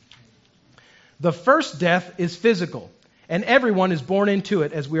minute. The first death is physical, and everyone is born into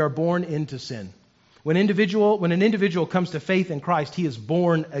it as we are born into sin. When an individual comes to faith in Christ, he is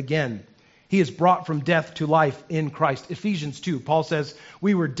born again. He is brought from death to life in Christ. Ephesians 2, Paul says,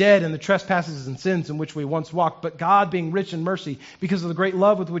 we were dead in the trespasses and sins in which we once walked, but God, being rich in mercy, because of the great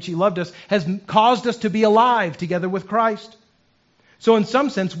love with which he loved us, has caused us to be alive together with Christ. So in some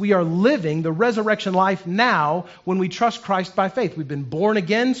sense, we are living the resurrection life now when we trust Christ by faith. We've been born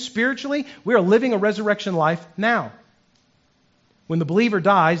again spiritually. We are living a resurrection life now. When the believer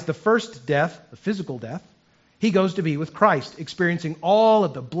dies, the first death, the physical death, he goes to be with Christ, experiencing all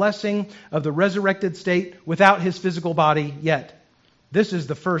of the blessing of the resurrected state without his physical body yet. This is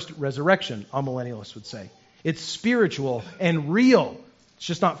the first resurrection, amillennialists would say. It's spiritual and real. It's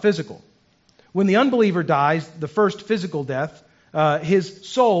just not physical. When the unbeliever dies, the first physical death, his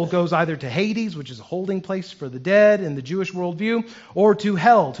soul goes either to Hades, which is a holding place for the dead in the Jewish worldview, or to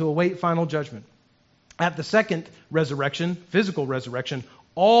hell to await final judgment. At the second resurrection, physical resurrection,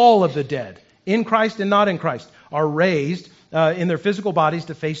 all of the dead, in Christ and not in Christ, are raised in their physical bodies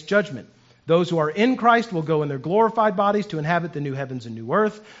to face judgment. Those who are in Christ will go in their glorified bodies to inhabit the new heavens and new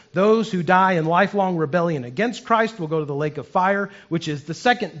earth. Those who die in lifelong rebellion against Christ will go to the lake of fire, which is the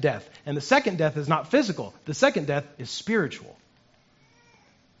second death. And the second death is not physical. The second death is spiritual,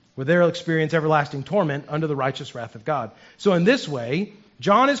 where they'll experience everlasting torment under the righteous wrath of God. So in this way,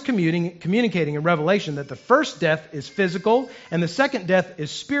 John is communicating in Revelation that the first death is physical and the second death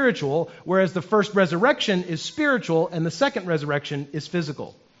is spiritual, whereas the first resurrection is spiritual and the second resurrection is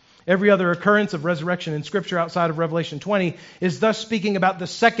physical. Every other occurrence of resurrection in Scripture outside of Revelation 20 is thus speaking about the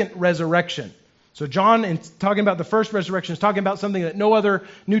second resurrection. So John, in talking about the first resurrection, is talking about something that no other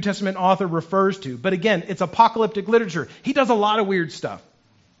New Testament author refers to. But again, it's apocalyptic literature. He does a lot of weird stuff.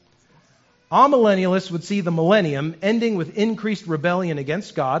 Amillennialists would see the millennium ending with increased rebellion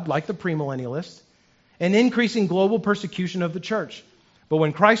against God, like the premillennialists, and increasing global persecution of the church. But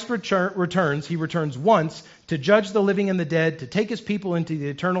when Christ returns, he returns once to judge the living and the dead, to take his people into the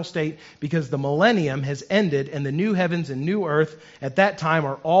eternal state, because the millennium has ended and the new heavens and new earth at that time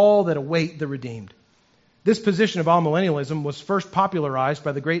are all that await the redeemed. This position of amillennialism was first popularized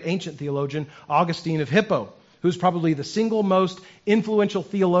by the great ancient theologian Augustine of Hippo, who's probably the single most influential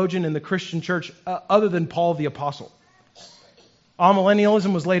theologian in the Christian church other than Paul the Apostle.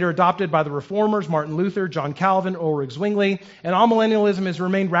 Amillennialism was later adopted by the Reformers, Martin Luther, John Calvin, Ulrich Zwingli, and amillennialism has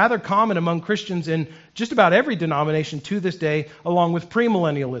remained rather common among Christians in just about every denomination to this day, along with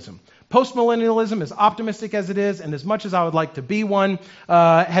premillennialism. Postmillennialism, as optimistic as it is, and as much as I would like to be one,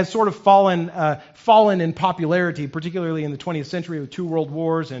 has sort of fallen in popularity, particularly in the 20th century with 2 world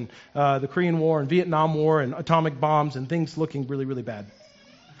wars and the Korean War and Vietnam War and atomic bombs and things looking really, really bad.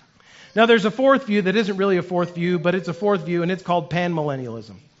 Now, there's a fourth view that isn't really a fourth view, but it's a fourth view, and it's called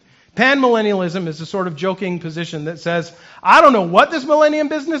panmillennialism. Panmillennialism is a sort of joking position that says, I don't know what this millennium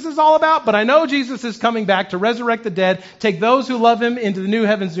business is all about, but I know Jesus is coming back to resurrect the dead, take those who love him into the new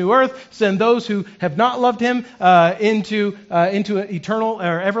heavens, new earth, send those who have not loved him into eternal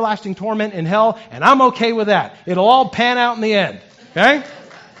or everlasting torment in hell, and I'm okay with that. It'll all pan out in the end, okay?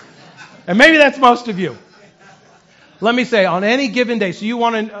 And maybe that's most of you. Let me say, on any given day, so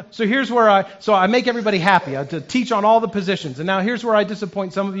here's where I make everybody happy. I teach on all the positions. And now here's where I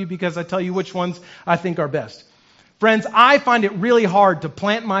disappoint some of you because I tell you which ones I think are best. Friends, I find it really hard to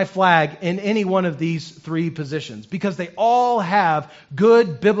plant my flag in any one of these 3 positions because they all have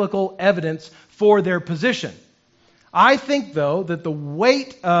good biblical evidence for their position. I think, though, that the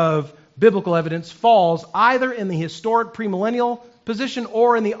weight of biblical evidence falls either in the historic premillennial position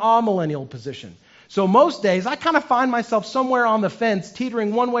or in the amillennial position. So most days, I kind of find myself somewhere on the fence,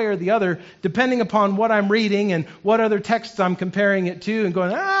 teetering one way or the other, depending upon what I'm reading and what other texts I'm comparing it to, and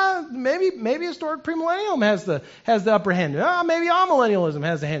going, maybe historic premillennialism has the upper hand. Maybe amillennialism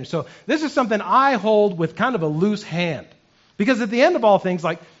has the hand. So this is something I hold with kind of a loose hand. Because at the end of all things,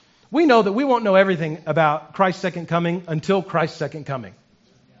 we know that we won't know everything about Christ's second coming until Christ's second coming.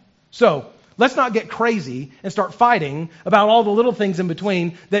 So let's not get crazy and start fighting about all the little things in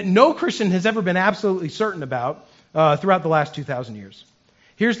between that no Christian has ever been absolutely certain about throughout the last 2,000 years.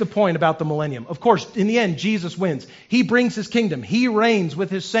 Here's the point about the millennium. Of course, in the end, Jesus wins. He brings his kingdom. He reigns with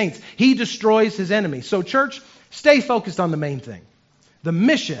his saints. He destroys his enemies. So, church, stay focused on the main thing. The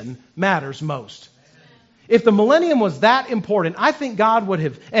mission matters most. If the millennium was that important, I think God would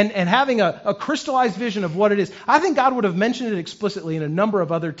have, and having a crystallized vision of what it is, I think God would have mentioned it explicitly in a number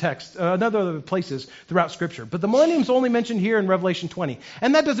of other texts, other places throughout Scripture. But the millennium is only mentioned here in Revelation 20.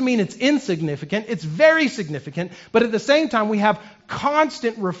 And that doesn't mean it's insignificant. It's very significant. But at the same time, we have the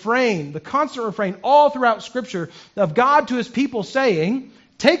constant refrain all throughout Scripture of God to his people saying,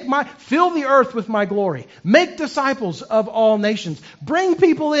 fill the earth with my glory. Make disciples of all nations. Bring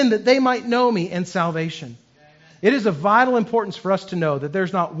people in that they might know me and salvation. It is of vital importance for us to know that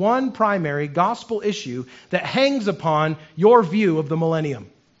there's not one primary gospel issue that hangs upon your view of the millennium.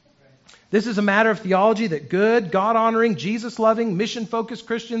 This is a matter of theology that good, God-honoring, Jesus-loving, mission-focused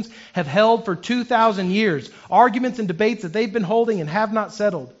Christians have held for 2,000 years. Arguments and debates that they've been holding and have not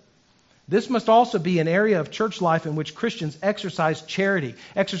settled. This must also be an area of church life in which Christians exercise charity,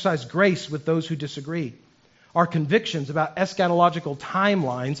 exercise grace with those who disagree. Our convictions about eschatological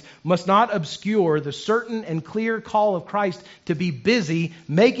timelines must not obscure the certain and clear call of Christ to be busy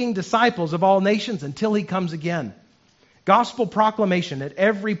making disciples of all nations until he comes again. Gospel proclamation at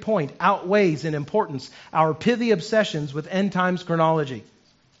every point outweighs in importance our pithy obsessions with end times chronology.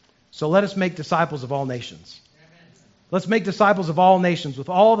 So let us make disciples of all nations. Let's make disciples of all nations with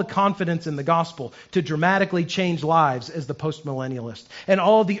all the confidence in the gospel to dramatically change lives as the postmillennialist, and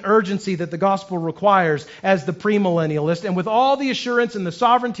all the urgency that the gospel requires as the premillennialist, and with all the assurance in the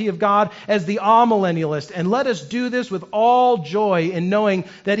sovereignty of God as the amillennialist. And let us do this with all joy in knowing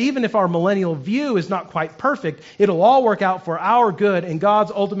that even if our millennial view is not quite perfect, it'll all work out for our good and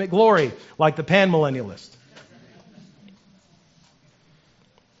God's ultimate glory, like the panmillennialist.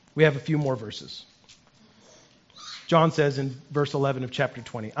 We have a few more verses. John says in verse 11 of chapter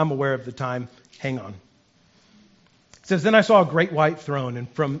 20, I'm aware of the time, hang on. It says, Then I saw a great white throne,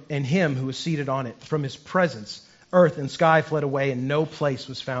 and him who was seated on it. From his presence, earth and sky fled away, and no place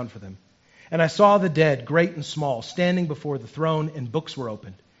was found for them. And I saw the dead, great and small, standing before the throne, and books were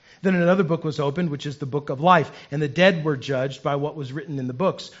opened. Then another book was opened, which is the book of life, and the dead were judged by what was written in the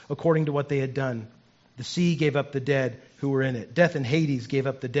books, according to what they had done. The sea gave up the dead who were in it. Death and Hades gave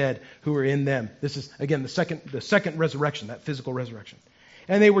up the dead who were in them. This is, again, the second resurrection, that physical resurrection.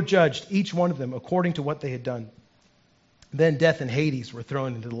 And they were judged, each one of them, according to what they had done. Then death and Hades were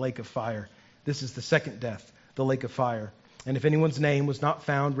thrown into the lake of fire. This is the second death, the lake of fire. And if anyone's name was not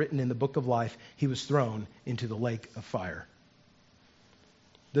found written in the book of life, he was thrown into the lake of fire.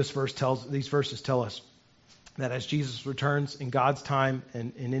 These verses tell us that as Jesus returns in God's time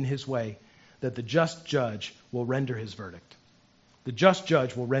and in his way, that the just judge will render his verdict. The just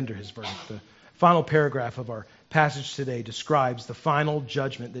judge will render his verdict. The final paragraph of our passage today describes the final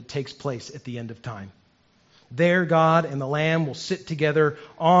judgment that takes place at the end of time. There, God and the Lamb will sit together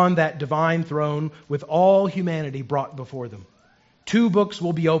on that divine throne with all humanity brought before them. 2 books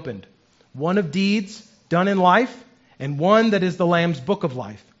will be opened, one of deeds done in life and one that is the Lamb's book of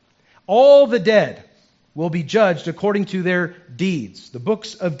life. All the dead will be judged according to their deeds, the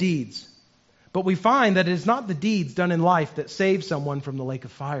books of deeds. But we find that it is not the deeds done in life that save someone from the lake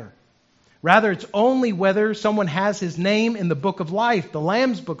of fire. Rather, it's only whether someone has his name in the book of life, the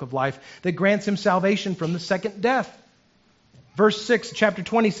Lamb's book of life, that grants him salvation from the second death. Verse 6, chapter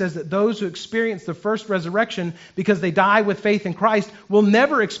 20 says that those who experience the first resurrection because they die with faith in Christ will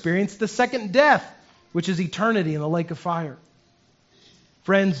never experience the second death, which is eternity in the lake of fire.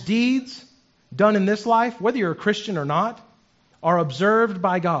 Friends, deeds done in this life, whether you're a Christian or not, are observed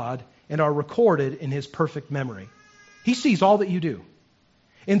by God and are recorded in his perfect memory. He sees all that you do.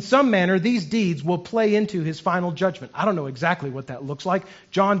 In some manner, these deeds will play into his final judgment. I don't know exactly what that looks like.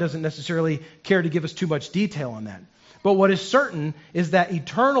 John doesn't necessarily care to give us too much detail on that. But what is certain is that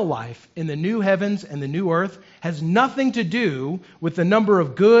eternal life in the new heavens and the new earth has nothing to do with the number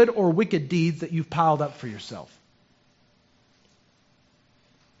of good or wicked deeds that you've piled up for yourself.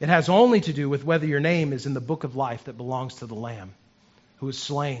 It has only to do with whether your name is in the book of life that belongs to the Lamb who was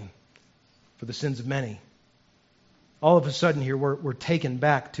slain for the sins of many. All of a sudden here, we're taken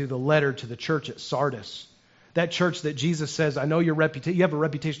back to the letter to the church at Sardis. That church that Jesus says, I know you have a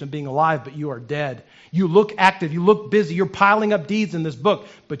reputation of being alive, but you are dead. You look active, you look busy, you're piling up deeds in this book,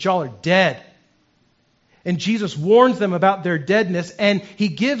 but y'all are dead. And Jesus warns them about their deadness, and he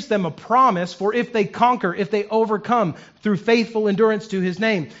gives them a promise for if they conquer, if they overcome through faithful endurance to his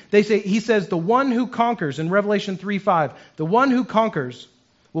name. He says, the one who conquers, in Revelation 3:5, the one who conquers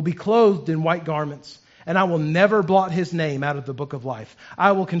will be clothed in white garments. And I will never blot his name out of the book of life.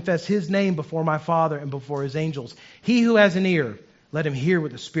 I will confess his name before my Father and before his angels. He who has an ear, let him hear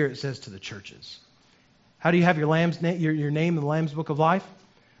what the Spirit says to the churches. How do you have your name in the Lamb's book of life?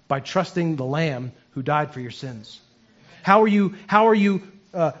 By trusting the Lamb who died for your sins. How are you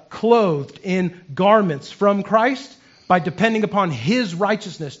clothed in garments from Christ? By depending upon his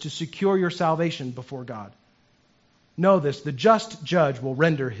righteousness to secure your salvation before God. Know this, the just judge will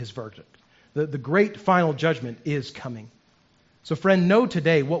render his verdict. The great final judgment is coming. So friend, know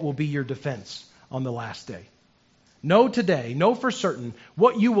today what will be your defense on the last day. Know today, know for certain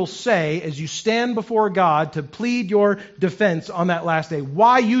what you will say as you stand before God to plead your defense on that last day.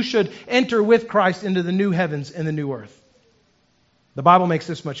 Why you should enter with Christ into the new heavens and the new earth. The Bible makes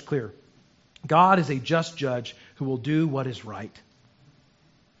this much clear. God is a just judge who will do what is right.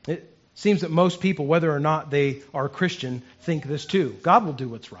 It seems that most people, whether or not they are Christian, think this too. God will do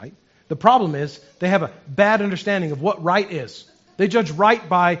what's right. The problem is they have a bad understanding of what right is. We judge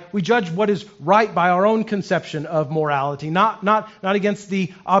what is right by our own conception of morality, not against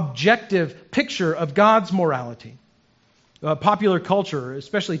the objective picture of God's morality. Popular culture,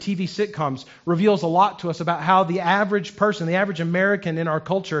 especially TV sitcoms, reveals a lot to us about how the average person, the average American in our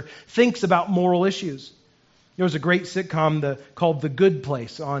culture, thinks about moral issues. There was a great sitcom called The Good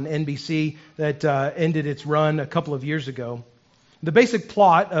Place on NBC that ended its run a couple of years ago. The basic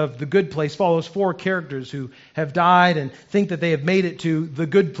plot of The Good Place follows 4 characters who have died and think that they have made it to the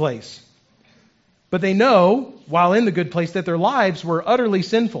good place. But they know, while in the good place, that their lives were utterly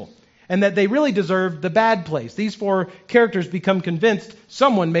sinful and that they really deserved the bad place. These 4 characters become convinced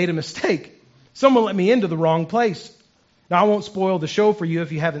someone made a mistake. Someone let me into the wrong place. Now, I won't spoil the show for you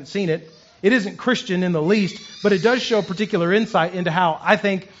if you haven't seen it. It isn't Christian in the least, but it does show particular insight into how I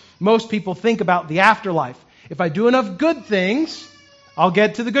think most people think about the afterlife. If I do enough good things, I'll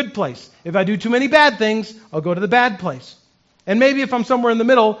get to the good place. If I do too many bad things, I'll go to the bad place. And maybe if I'm somewhere in the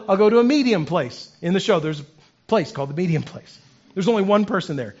middle, I'll go to a medium place. In the show, there's a place called the medium place. There's only one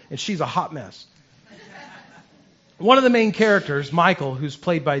person there, and she's a hot mess. One of the main characters, Michael, who's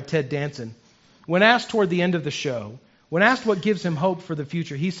played by Ted Danson, when asked toward the end of the show, when asked what gives him hope for the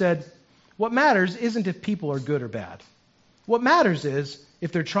future, he said, what matters isn't if people are good or bad. What matters is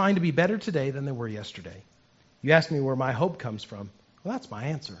if they're trying to be better today than they were yesterday. You ask me where my hope comes from. Well, that's my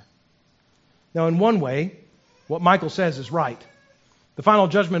answer. Now, in one way, what Michael says is right. In the final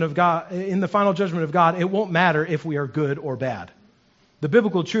judgment of God, it won't matter if we are good or bad. The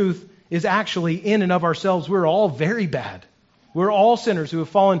biblical truth is actually in and of ourselves, we're all very bad. We're all sinners who have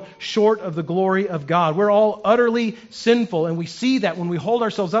fallen short of the glory of God. We're all utterly sinful, and we see that when we hold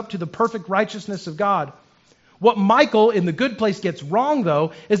ourselves up to the perfect righteousness of God. What Michael in The Good Place gets wrong,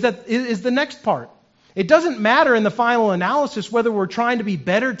 though, is the next part. It doesn't matter in the final analysis whether we're trying to be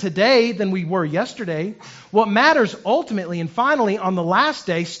better today than we were yesterday. What matters ultimately and finally on the last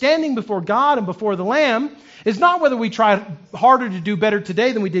day, standing before God and before the Lamb, is not whether we try harder to do better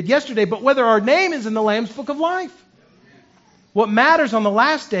today than we did yesterday, but whether our name is in the Lamb's book of life. What matters on the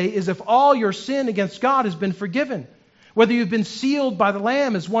last day is if all your sin against God has been forgiven, whether you've been sealed by the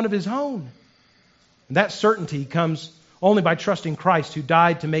Lamb as one of His own. And that certainty comes only by trusting Christ, who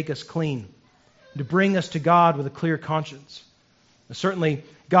died to make us clean, to bring us to God with a clear conscience. And certainly,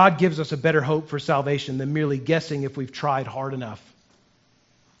 God gives us a better hope for salvation than merely guessing if we've tried hard enough.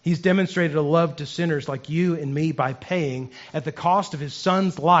 He's demonstrated a love to sinners like you and me by paying at the cost of His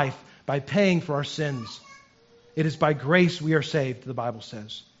Son's life, by paying for our sins. It is by grace we are saved, the Bible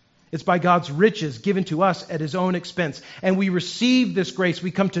says. It's by God's riches given to us at His own expense. And we receive this grace.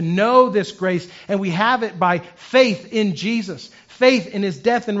 We come to know this grace, and we have it by faith in Jesus. Faith in His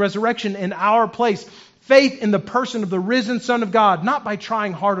death and resurrection in our place. Faith in the person of the risen Son of God, not by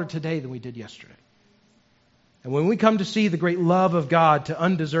trying harder today than we did yesterday. And when we come to see the great love of God to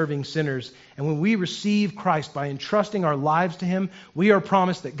undeserving sinners, and when we receive Christ by entrusting our lives to Him, we are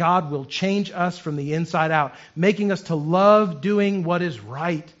promised that God will change us from the inside out, making us to love doing what is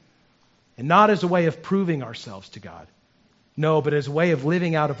right. And not as a way of proving ourselves to God. No, but as a way of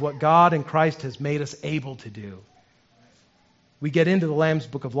living out of what God and Christ has made us able to do. We get into the Lamb's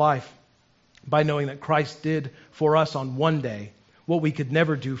book of life by knowing that Christ did for us on one day what we could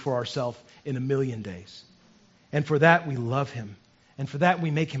never do for ourselves in 1,000,000 days. And for that we love Him. And for that we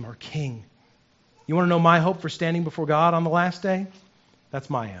make Him our King. You want to know my hope for standing before God on the last day? That's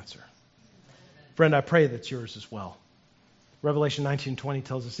my answer. Friend, I pray that's yours as well. Revelation 19:20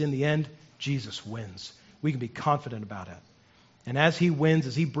 tells us in the end, Jesus wins. We can be confident about it. And as He wins,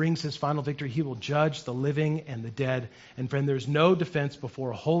 as He brings His final victory, He will judge the living and the dead. And friend, there's no defense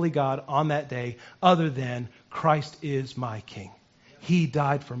before a holy God on that day other than Christ is my King. He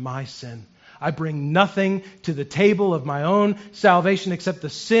died for my sin. I bring nothing to the table of my own salvation except the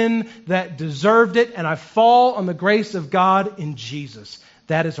sin that deserved it, and I fall on the grace of God in Jesus.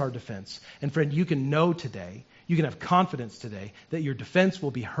 That is our defense. And friend, you can know today, you can have confidence today that your defense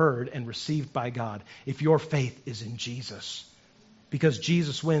will be heard and received by God if your faith is in Jesus. Because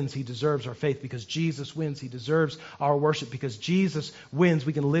Jesus wins, He deserves our faith. Because Jesus wins, He deserves our worship. Because Jesus wins,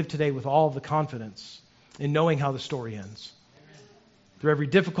 we can live today with all the confidence in knowing how the story ends. Through every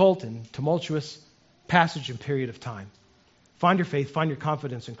difficult and tumultuous passage and period of time, find your faith, find your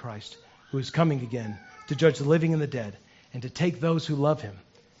confidence in Christ, who is coming again to judge the living and the dead, and to take those who love Him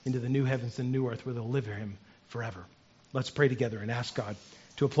into the new heavens and new earth where they'll live for Him forever. Let's pray together and ask God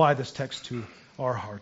to apply this text to our hearts.